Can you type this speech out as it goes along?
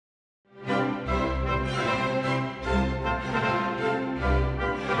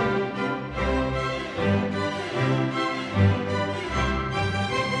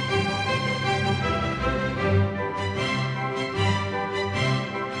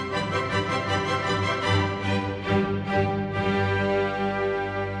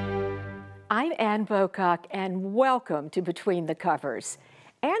Ann Bocock, and welcome to Between the Covers.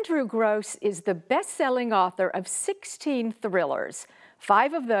 Andrew Gross is the best-selling author of 16 thrillers.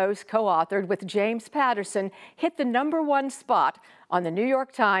 5 of those, co-authored with James Patterson, hit the #1 spot on the New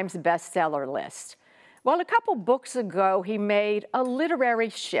York Times bestseller list. Well, a couple books ago, he made a literary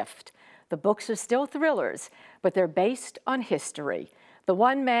shift. The books are still thrillers, but they're based on history. The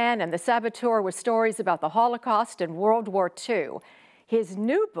One Man and the Saboteur with stories about the Holocaust and World War II. His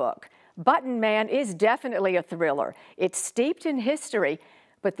new book, Button Man, is definitely a thriller. It's steeped in history,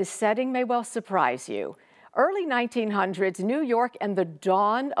 but the setting may well surprise you. Early 1900s, New York and the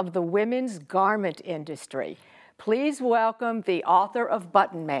dawn of the women's garment industry. Please welcome the author of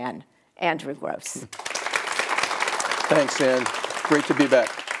Button Man, Andrew Gross. Thanks, Ann. Great to be back.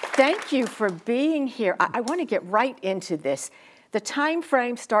 Thank you for being here. I want to get right into this. The time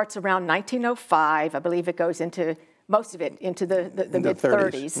frame starts around 1905. I believe it goes into, most of it, into the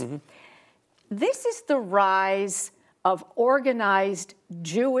mid-30s. Mm-hmm. This is the rise of organized,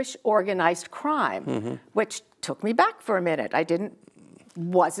 Jewish organized crime, which took me back for a minute.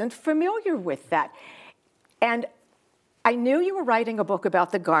 Wasn't familiar with that. And I knew you were writing a book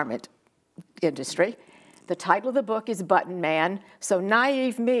about the garment industry. The title of the book is Button Man, so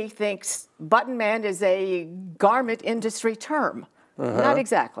naive me thinks Button Man is a garment industry term. Not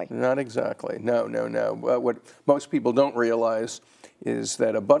exactly. Not exactly. No. What most people don't realize is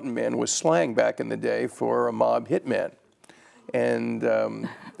that a button man was slang back in the day for a mob hitman. And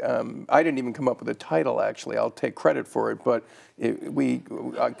I didn't even come up with a title, actually. I'll take credit for it, but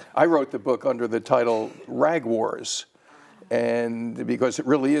I wrote the book under the title Rag Wars. And because it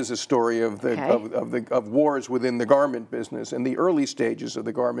really is a story of of wars within the garment business and the early stages of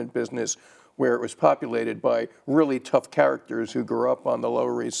the garment business, where it was populated by really tough characters who grew up on the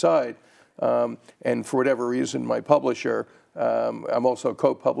Lower East Side. And for whatever reason, my publisher, I'm also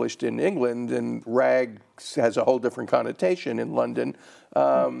co-published in England, and rag has a whole different connotation in London,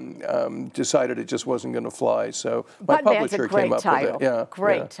 decided it just wasn't going to fly. So my publisher came up with it. Yeah,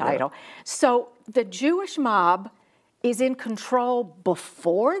 great title. So the Jewish mob is in control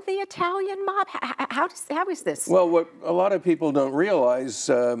before the Italian mob? How is this? Well, what a lot of people don't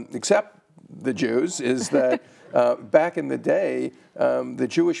realize, except the Jews, is that back in the day, the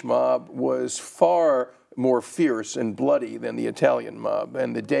Jewish mob was far more fierce and bloody than the Italian mob,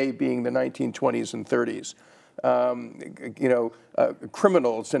 and the day being the 1920s and 30s.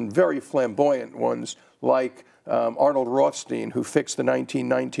 Criminals and very flamboyant ones like Arnold Rothstein, who fixed the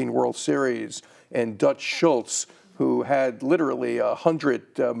 1919 World Series, and Dutch Schultz, who had literally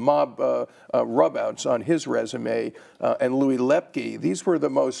 100 mob rub-outs on his resume, and Louis Lepke. These were the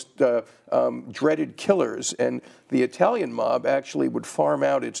most dreaded killers, and the Italian mob actually would farm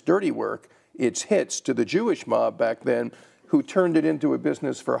out its dirty work, its hits, to the Jewish mob back then, who turned it into a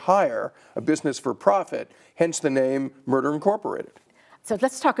business for hire, a business for profit, hence the name Murder Incorporated. So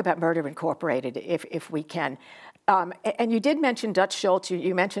let's talk about Murder Incorporated, if we can. And you did mention Dutch Schultz.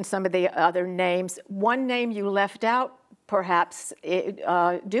 You mentioned some of the other names. One name you left out, perhaps,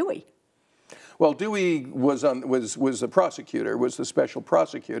 Dewey. Well, Dewey was a prosecutor, was the special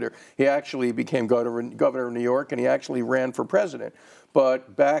prosecutor. He actually became governor of New York, and he actually ran for president.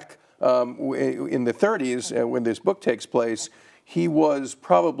 But back in the 30s, when this book takes place, he was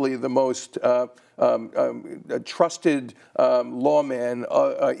probably the most trusted lawman,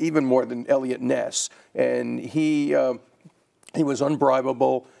 even more than Eliot Ness. And he was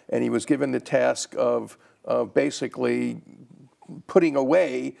unbribable, and he was given the task of basically putting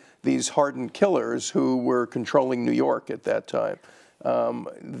away these hardened killers who were controlling New York at that time.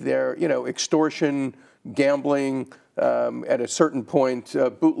 Extortion, gambling, at a certain point,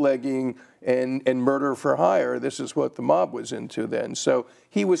 bootlegging, and murder for hire. This is what the mob was into then. So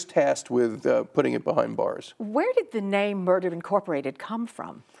he was tasked with putting it behind bars. Where did the name Murder Incorporated come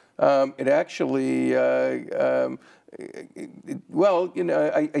from? It actually, I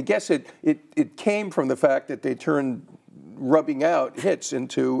guess it came from the fact that they turned rubbing out hits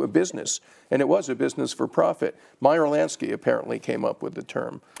into a business, and it was a business for profit. Meyer Lansky apparently came up with the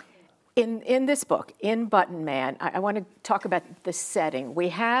term. In this book, in Button Man, I want to talk about the setting. We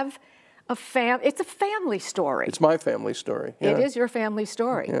have it's a family story. It's my family story. Yeah. It is your family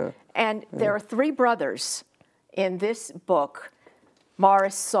story. Yeah. And there are 3 brothers in this book,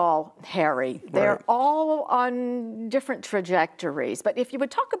 Morris, Saul, Harry. They're all on different trajectories. But if you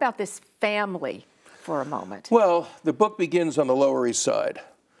would talk about this family for a moment. Well, the book begins on the Lower East Side,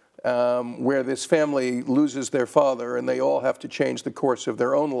 where this family loses their father, and they all have to change the course of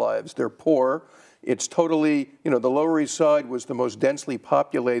their own lives. They're poor. It's totally, the Lower East Side was the most densely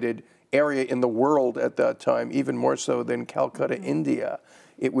populated area in the world at that time, even more so than Calcutta, India.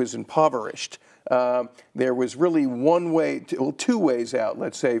 it was impoverished. There was really one way, two ways out,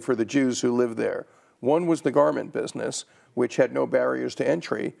 let's say, for the Jews who lived there. One was the garment business, which had no barriers to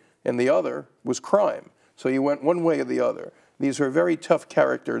entry, and the other was crime. So you went one way or the other. These are very tough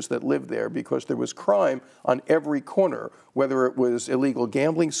characters that lived there because there was crime on every corner, whether it was illegal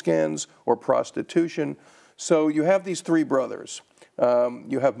gambling scams or prostitution. So you have these three brothers.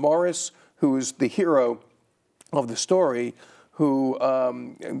 You have Morris, who's the hero of the story, who,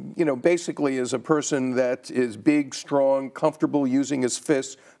 basically is a person that is big, strong, comfortable using his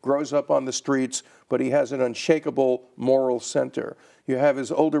fists, grows up on the streets, but he has an unshakable moral center. You have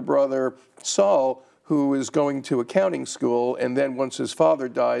his older brother, Saul, who is going to accounting school, and then once his father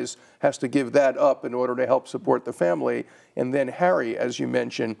dies, has to give that up in order to help support the family. And then Harry, as you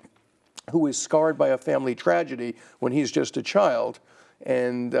mentioned, who is scarred by a family tragedy when he's just a child,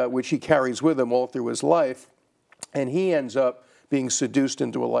 and which he carries with him all through his life. And he ends up being seduced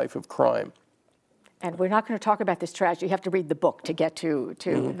into a life of crime. And we're not going to talk about this tragedy. You have to read the book to get to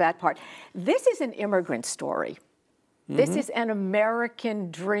that part. This is an immigrant story. This is an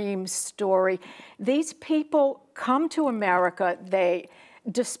American dream story. These people come to America.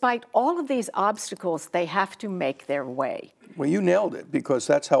 Despite all of these obstacles, they have to make their way. Well, you nailed it, because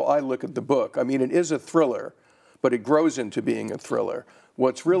that's how I look at the book. I mean, it is a thriller, but it grows into being a thriller.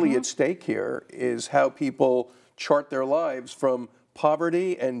 What's really at stake here is how people chart their lives from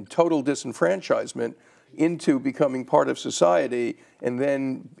poverty and total disenfranchisement into becoming part of society, and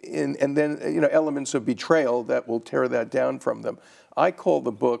then elements of betrayal that will tear that down from them. I call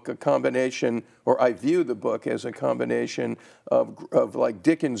the book a combination, or I view the book as a combination of like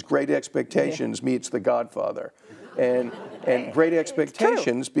Dickens' Great Expectations meets The Godfather, and Great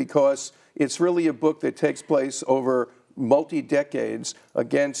Expectations because it's really a book that takes place over multi-decades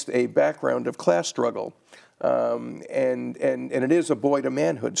against a background of class struggle. And it is a boy to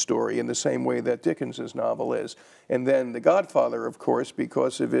manhood story in the same way that Dickens's novel is. And then The Godfather, of course,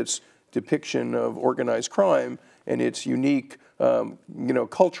 because of its depiction of organized crime and its unique,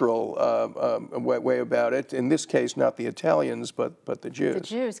 cultural way about it. In this case, not the Italians, but the Jews. The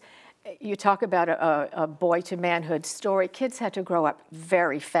Jews. You talk about a boy to manhood story. Kids had to grow up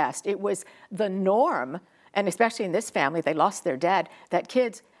very fast. It was the norm, and especially in this family, they lost their dad, that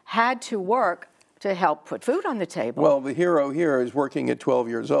kids had to work to help put food on the table. Well, the hero here is working at 12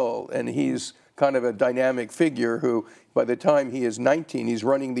 years old, and he's kind of a dynamic figure who, by the time he is 19, he's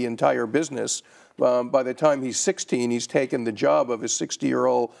running the entire business. By the time he's 16, he's taken the job of a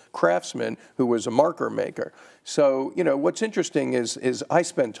 60-year-old craftsman who was a marker maker. So, what's interesting is I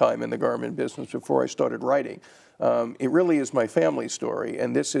spent time in the garment business before I started writing. It really is my family story,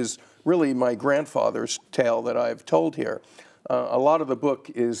 and this is really my grandfather's tale that I've told here. A lot of the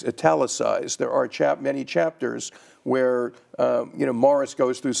book is italicized. There are many chapters where Morris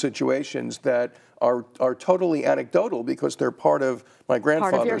goes through situations that are totally anecdotal because they're part of my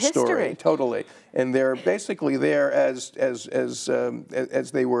grandfather's story. Totally, and they're basically there as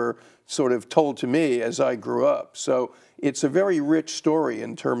they were sort of told to me as I grew up. So it's a very rich story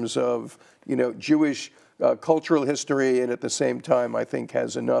in terms of Jewish cultural history, and at the same time, I think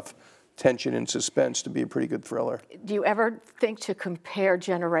has enough tension and suspense to be a pretty good thriller. Do you ever think to compare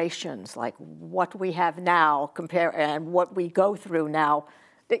generations, like what we have now and what we go through now?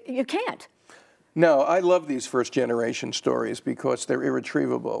 You can't. No, I love these first generation stories because they're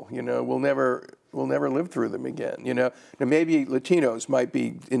irretrievable. We'll never live through them again. Now maybe Latinos might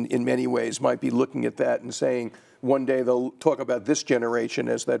be in many ways might be looking at that and saying one day they'll talk about this generation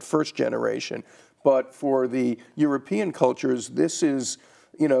as that first generation. But for the European cultures, this is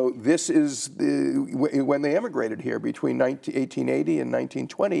when they emigrated here between 1880 and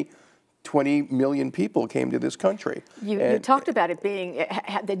 1920, 20 million people came to this country. You talked about it being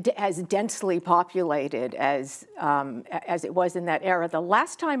as densely populated as it was in that era. The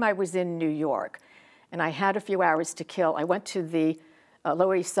last time I was in New York, and I had a few hours to kill, I went to the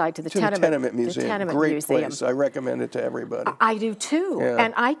Lower East Side to the Tenement Museum. The Tenement Great place. I recommend it to everybody. I do too. Yeah.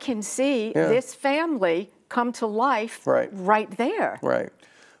 And I can see this family come to life right there. Right.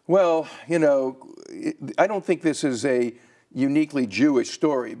 Well, I don't think this is a uniquely Jewish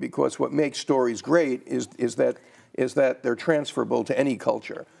story because what makes stories great is that they're transferable to any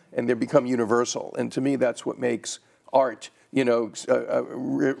culture and they become universal. And to me, that's what makes art,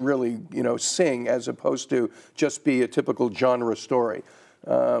 really, sing as opposed to just be a typical genre story.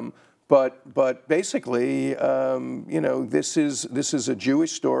 But basically, this is a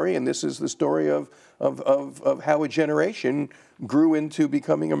Jewish story, and this is the story of how a generation grew into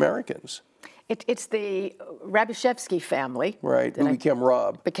becoming Americans. It's the Rabishevsky family, right? Who became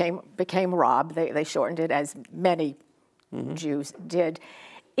Rob. Became Rob. They shortened it, as many Jews did.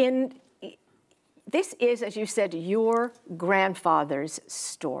 This is, as you said, your grandfather's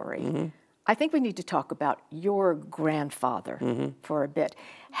story. I think we need to talk about your grandfather for a bit.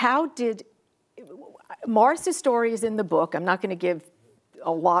 How did Morris's story is in the book. I'm not going to give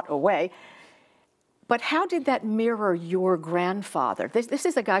a lot away. But how did that mirror your grandfather? This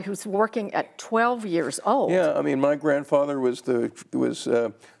is a guy who's working at 12 years old. Yeah, I mean, my grandfather was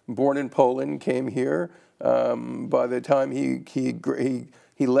born in Poland, came here. By the time he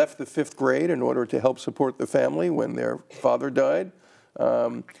left the 5th grade in order to help support the family when their father died.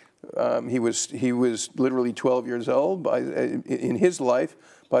 He was literally 12 years old in his life.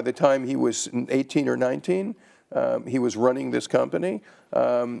 By the time he was 18 or 19, he was running this company.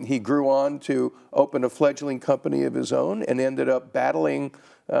 He grew on to open a fledgling company of his own and ended up battling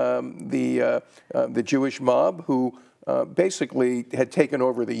the Jewish mob, who basically had taken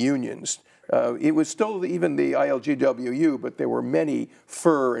over the unions. It was still even the ILGWU, but there were many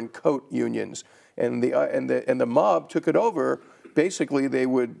fur and coat unions, and the mob took it over. Basically, they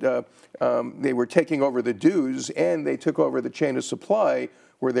were taking over the dues, and they took over the chain of supply,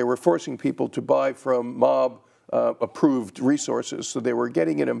 where they were forcing people to buy from mob approved resources. So they were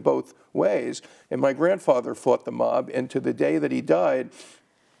getting it in both ways. And my grandfather fought the mob, and to the day that he died,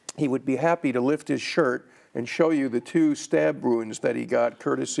 he would be happy to lift his shirt and show you the 2 stab wounds that he got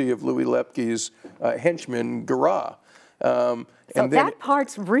courtesy of Louis Lepke's henchman, Garat. So that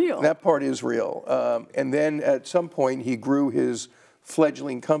part's real. That part is real. And then at some point, he grew his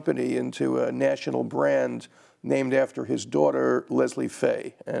fledgling company into a national brand named after his daughter, Leslie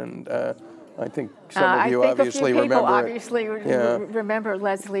Fay. And I think some of you obviously remember. Obviously remember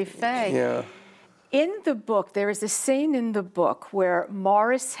Leslie Fay. Yeah. In the book, there is a scene in the book where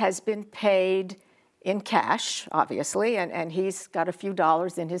Morris has been paid in cash, obviously, and he's got a few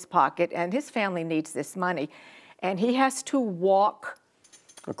dollars in his pocket, and his family needs this money. And he has to walk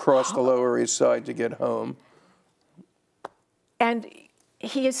across the Lower East Side to get home. And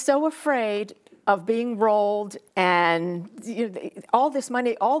he is so afraid of being rolled, and all this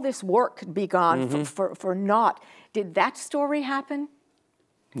money, all this work could be gone for naught. Did that story happen?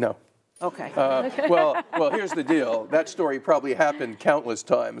 No. Okay. Well, here's the deal. That story probably happened countless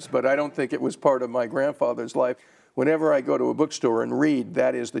times, but I don't think it was part of my grandfather's life. Whenever I go to a bookstore and read,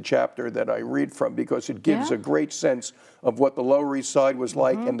 that is the chapter that I read from, because it gives a great sense of what the Lower East Side was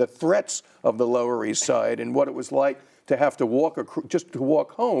like and the threats of the Lower East Side and what it was like to have to walk, just to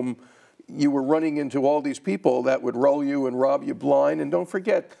walk home. You were running into all these people that would roll you and rob you blind. And don't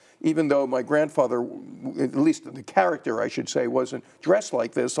forget, even though my grandfather, at least the character, I should say, wasn't dressed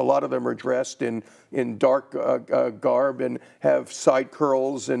like this, a lot of them are dressed in dark garb and have side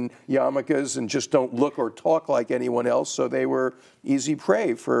curls and yarmulkes and just don't look or talk like anyone else. So they were easy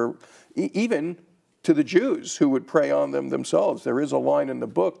prey for even to the Jews, who would prey on them themselves. There is a line in the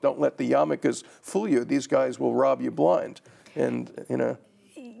book, "Don't let the yarmulkes fool you. These guys will rob you blind." And,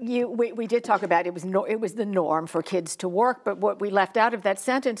 we did talk about it was the norm for kids to work, but what we left out of that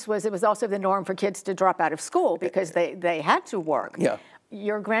sentence was it was also the norm for kids to drop out of school because they had to work. Yeah.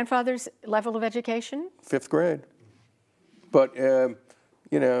 Your grandfather's level of education? 5th grade. But,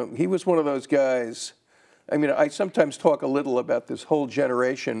 he was one of those guys. I mean, I sometimes talk a little about this whole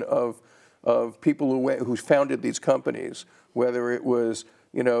generation of people who founded these companies, whether it was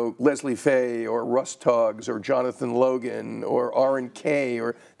Leslie Fay or Russ Toggs or Jonathan Logan or R&K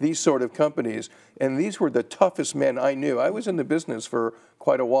or these sort of companies. And these were the toughest men I knew. I was in the business for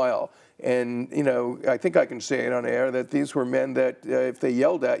quite a while. And, I think I can say it on air that these were men that if they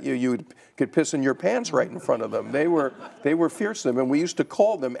yelled at you, you could piss in your pants right in front of them. They were fearsome, and we used to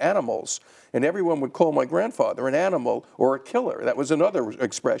call them animals. And everyone would call my grandfather an animal or a killer. That was another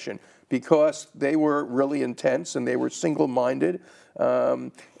expression, because they were really intense and they were single-minded.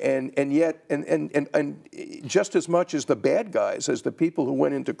 And yet just as much as the bad guys, as the people who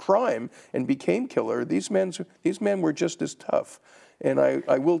went into crime and became killer, these men were just as tough. And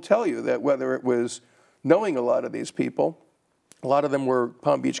I will tell you that whether it was knowing a lot of these people, a lot of them were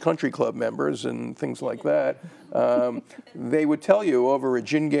Palm Beach Country Club members and things like that, they would tell you over a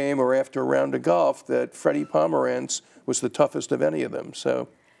gin game or after a round of golf that Freddie Pomerantz was the toughest of any of them. So,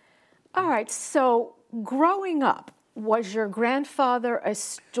 all right, so growing up, was your grandfather a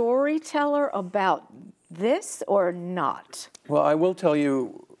storyteller about this or not? Well, I will tell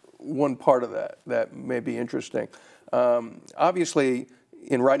you one part of that may be interesting. Obviously,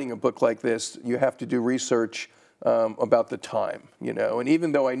 in writing a book like this, you have to do research about the time, And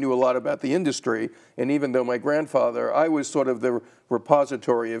even though I knew a lot about the industry, and even though my grandfather, I was sort of the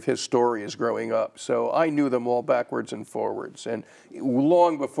repository of his stories growing up. So I knew them all backwards and forwards. And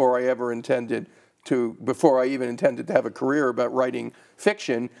long before I ever intended before I even intended to have a career about writing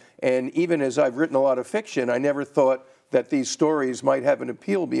fiction. And even as I've written a lot of fiction, I never thought that these stories might have an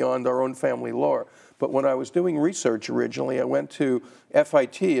appeal beyond our own family lore. But when I was doing research originally, I went to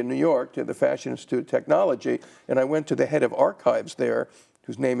FIT in New York, to the Fashion Institute of Technology, and I went to the head of archives there,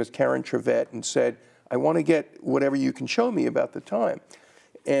 whose name is Karen Trevette, and said, I want to get whatever you can show me about the time.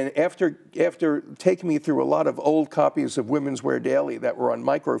 And after taking me through a lot of old copies of Women's Wear Daily that were on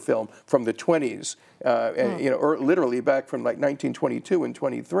microfilm from the 20s, and, you know, or literally back from like 1922 and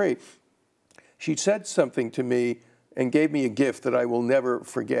 23, she said something to me and gave me a gift that I will never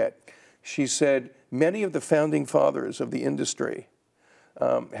forget. She said, many of the founding fathers of the industry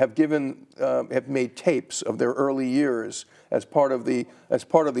have made tapes of their early years as part of the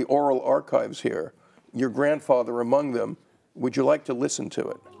oral archives here. Your grandfather among them. Would you like to listen to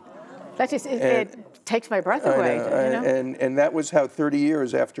it? That just, it takes my breath away. And that was how 30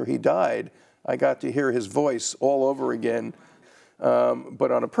 years after he died, I got to hear his voice all over again.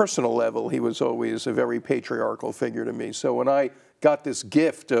 But on a personal level, he was always a very patriarchal figure to me. So when I got this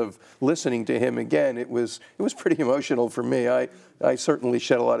gift of listening to him again, it was pretty emotional for me. I certainly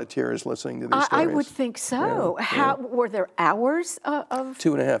shed a lot of tears listening to these stories. I would think so. Yeah, were there hours of?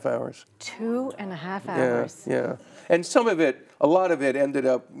 2.5 hours. 2.5 hours. Yeah. And some of it, a lot of it ended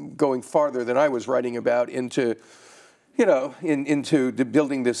up going farther than I was writing about into, you know, into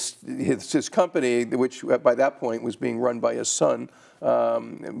building his company, which by that point was being run by his son.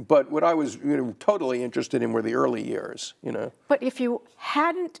 But what I was totally interested in were the early years, you know. But if you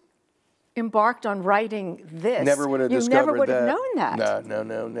hadn't embarked on writing this, never would have you discovered never would have known that.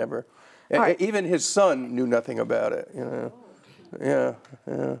 No, never. Right. Even his son knew nothing about it, you know.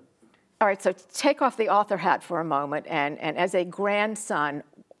 Yeah. All right, so take off the author hat for a moment, and as a grandson,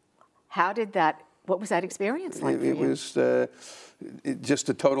 what was that experience like for you? It was just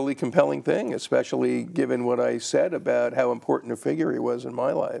a totally compelling thing, especially given what I said about how important a figure he was in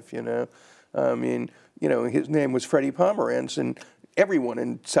my life, you know. I mean, you know, his name was Freddie Pomerantz, and everyone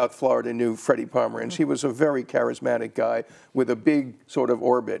in South Florida knew Freddie Pomerantz. He was a very charismatic guy with a big sort of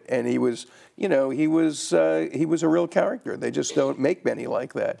orbit, and he was, you know, he was a real character. They just don't make many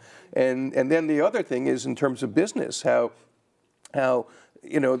like that. And then the other thing is in terms of business, how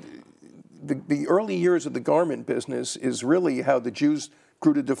you know, the early years of the garment business is really how the Jews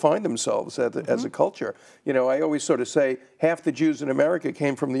grew to define themselves as a culture. You know, I always sort of say half the Jews in America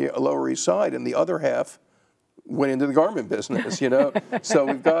came from the Lower East Side, and the other half went into the garment business, you know. So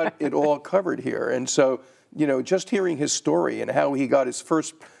we've got it all covered here. And so, you know, just hearing his story and how he got his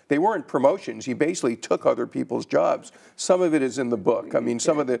first, they weren't promotions. He basically took other people's jobs. Some of it is in the book. I mean,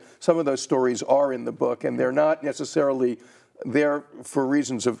 some of those stories are in the book, and they're not necessarily there for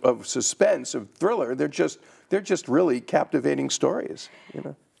reasons of suspense, of thriller. They're just really captivating stories, you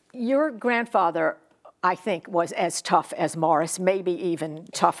know. Your grandfather, I think, was as tough as Morris, maybe even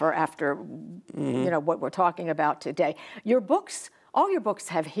tougher after, you know, what we're talking about today. Your books, all your books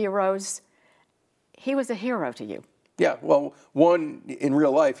have heroes. He was a hero to you. Yeah, well, one, in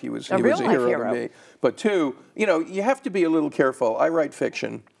real life, he was a hero to me. But two, you know, you have to be a little careful. I write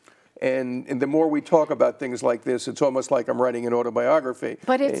fiction. And the more we talk about things like this, it's almost like I'm writing an autobiography.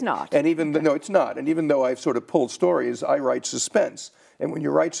 But it's not. And no, it's not. And even though I've sort of pulled stories, I write suspense. And when you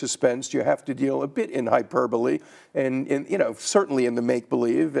write suspense, you have to deal a bit in hyperbole, and you know, certainly in the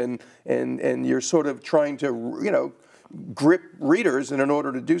make-believe, and you're sort of trying to, you know, grip readers, and in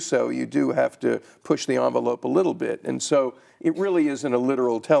order to do so, you do have to push the envelope a little bit. And so it really isn't a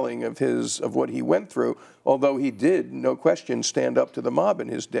literal telling of what he went through, although he did, no question, stand up to the mob in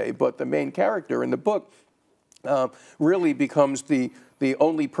his day. But the main character in the book really becomes the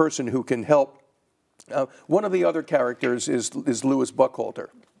only person who can help. One of the other characters is Louis Buckhalter.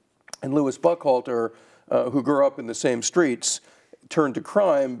 And Louis Buckhalter, who grew up in the same streets, turned to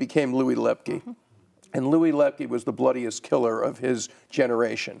crime, became Louis Lepke. And Louis Lepke was the bloodiest killer of his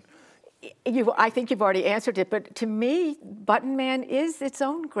generation. I think you've already answered it, but to me, Button Man is its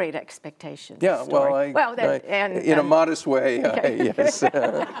own great expectation. Yeah, story. In a modest way, yes.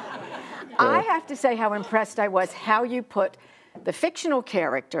 I have to say how impressed I was how you put the fictional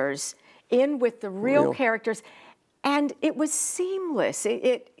characters in with the real characters, and it was seamless.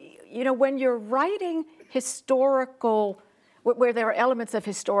 You know, when you're writing historical, where there are elements of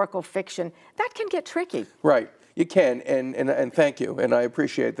historical fiction, that can get tricky. Right, you can, and thank you, and I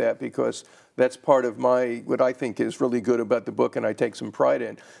appreciate that, because that's part of what I think is really good about the book, and I take some pride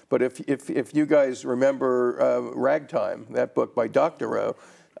in. But if you guys remember Ragtime, that book by Doctorow,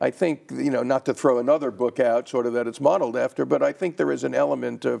 I think, you know, not to throw another book out sort of that it's modeled after, but I think there is an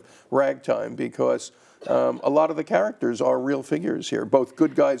element of Ragtime, because a lot of the characters are real figures here, both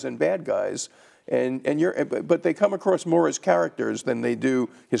good guys and bad guys. but they come across more as characters than they do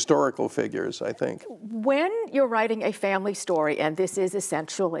historical figures, I think. When you're writing a family story, and this is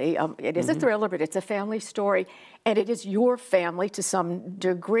essentially, it is a thriller, but it's a family story, and it is your family to some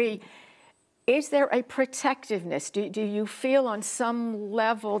degree, is there a protectiveness? Do you feel on some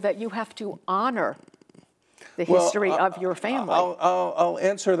level that you have to honor the history of your family? I'll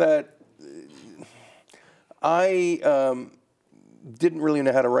answer that. I didn't really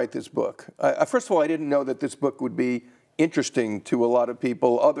know how to write this book. First of all, I didn't know that this book would be interesting to a lot of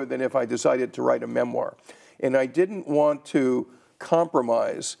people other than if I decided to write a memoir. And I didn't want to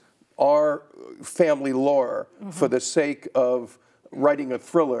compromise our family lore for the sake of writing a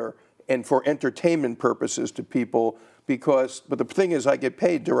thriller and for entertainment purposes to people but the thing is I get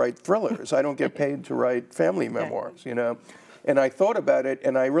paid to write thrillers. I don't get paid to write family memoirs, you know. And I thought about it,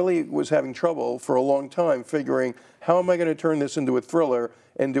 and I really was having trouble for a long time figuring, how am I going to turn this into a thriller,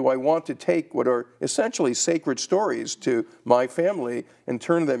 and do I want to take what are essentially sacred stories to my family and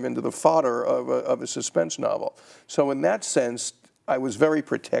turn them into the fodder of a suspense novel? So in that sense, I was very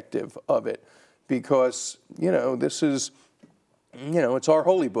protective of it because, you know, this is, you know, it's our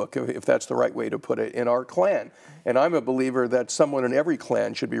holy book, if that's the right way to put it, in our clan. And I'm a believer that someone in every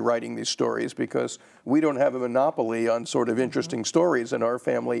clan should be writing these stories because we don't have a monopoly on sort of interesting stories in our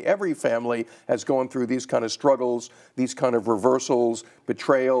family. Every family has gone through these kind of struggles, these kind of reversals,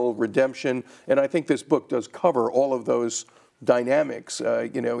 betrayal, redemption. And I think this book does cover all of those dynamics,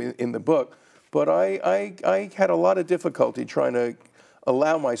 you know, in the book. But I had a lot of difficulty trying to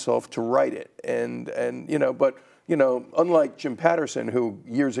allow myself to write it. And you know, but you know, unlike Jim Patterson, who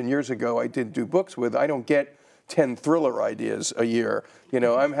years and years ago I did do books with, I don't get 10 thriller ideas a year. You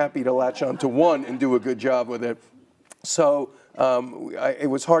know, I'm happy to latch on to one and do a good job with it. So it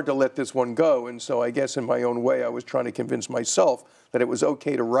was hard to let this one go, and so I guess in my own way I was trying to convince myself that it was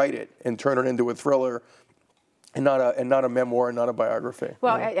okay to write it and turn it into a thriller and not a memoir and not a biography.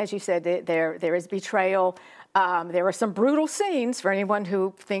 Well, you know? As you said, there is betrayal. There are some brutal scenes for anyone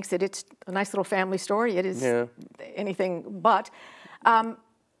who thinks that it's a nice little family story. It is anything but.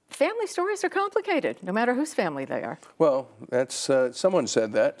 Family stories are complicated, no matter whose family they are. Well, that's someone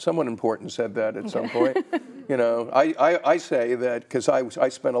said that. Someone important said that at some point. You know, I say that because I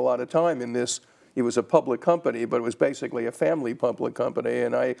spent a lot of time in this. It was a public company, but it was basically a family public company.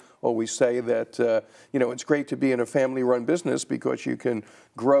 And I always say that, you know, it's great to be in a family-run business because you can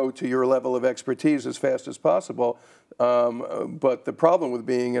grow to your level of expertise as fast as possible. But the problem with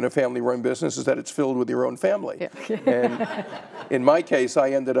being in a family-run business is that it's filled with your own family. Yeah. And in my case, I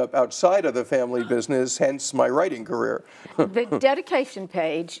ended up outside of the family business, hence my writing career. The dedication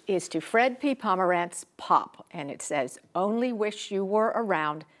page is to Fred P. Pomerantz Pop, and it says, "Only wish you were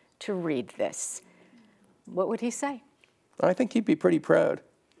around to read this." What would he say? I think he'd be pretty proud.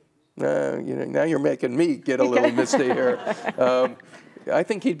 You know, now you're making me get a little misty here. I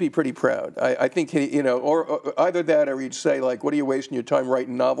think he'd be pretty proud. I think he, you know, or either that or he'd say, like, what are you wasting your time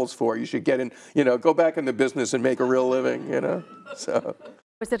writing novels for? You should get in, you know, go back in the business and make a real living, you know. So.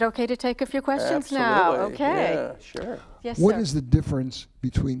 Is it okay to take a few questions Absolutely. now? Okay. Yeah, sure. Yes, What sir. is the difference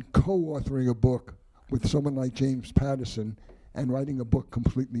between co-authoring a book with someone like James Patterson and writing a book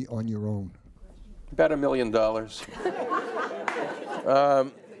completely on your own? About $1 million.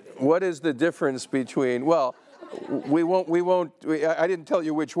 What is the difference between, well, I didn't tell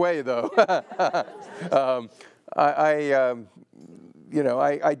you which way, though. You know,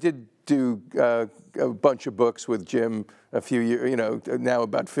 I did do a bunch of books with Jim a few years, you know, now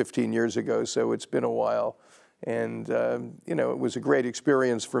about 15 years ago, so it's been a while. And, you know, it was a great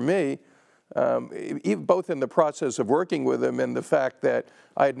experience for me. Both in the process of working with him and the fact that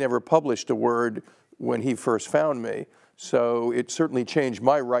I had never published a word when he first found me. So it certainly changed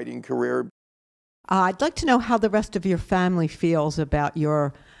my writing career. I'd like to know how the rest of your family feels about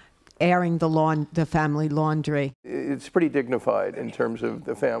your airing the family laundry. It's pretty dignified in terms of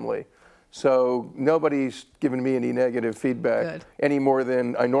the family. So nobody's given me any negative feedback any more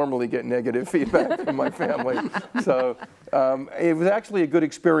than I normally get negative feedback from my family. So it was actually a good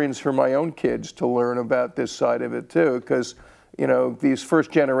experience for my own kids to learn about this side of it too, because you know, these first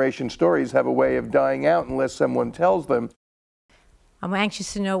generation stories have a way of dying out unless someone tells them. I'm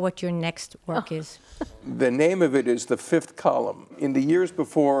anxious to know what your next work is. The name of it is The Fifth Column. In the years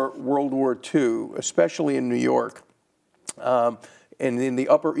before World War II, especially in New York, and in the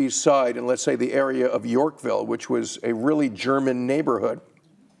Upper East Side, and let's say the area of Yorkville, which was a really German neighborhood,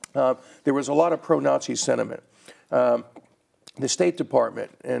 there was a lot of pro-Nazi sentiment. The State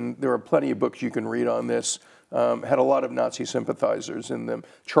Department, and there are plenty of books you can read on this, had a lot of Nazi sympathizers in them.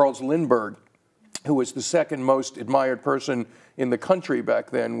 Charles Lindbergh who was the second most admired person in the country back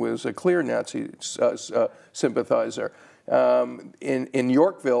then, was a clear Nazi sympathizer. In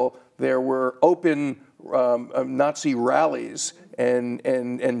Yorkville, there were open Nazi rallies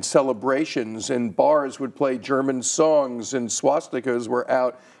and celebrations, and bars would play German songs, and swastikas were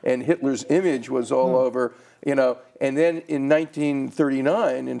out, and Hitler's image was all over, you know. And then in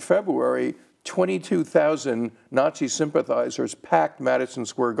 1939, in February, 22,000 Nazi sympathizers packed Madison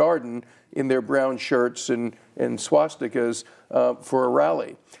Square Garden in their brown shirts and swastikas for a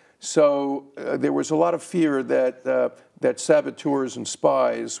rally. So there was a lot of fear that that saboteurs and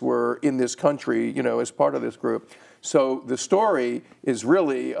spies were in this country, you know, as part of this group. So the story is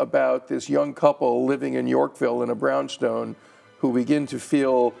really about this young couple living in Yorkville in a brownstone who begin to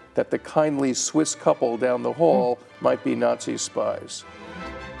feel that the kindly Swiss couple down the hall might be Nazi spies.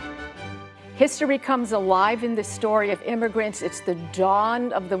 History comes alive in the story of immigrants. It's the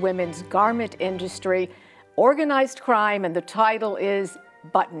dawn of the women's garment industry, organized crime, and the title is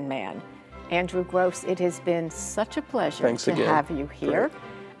Button Man. Andrew Gross, it has been such a pleasure to have you here. Great.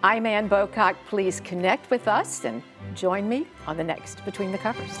 I'm Ann Bocock. Please connect with us and join me on the next Between the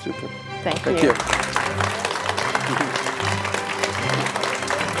Covers. Super. Thank you. Thank you.